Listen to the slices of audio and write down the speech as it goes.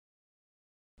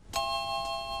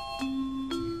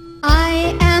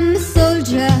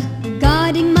soldier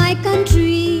guarding my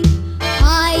country.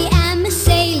 I am a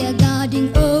sailor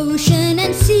guarding ocean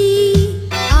and sea.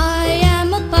 I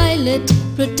am a pilot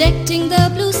protecting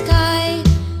the blue sky.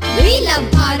 We love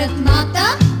Bharath Mata,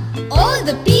 all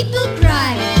the people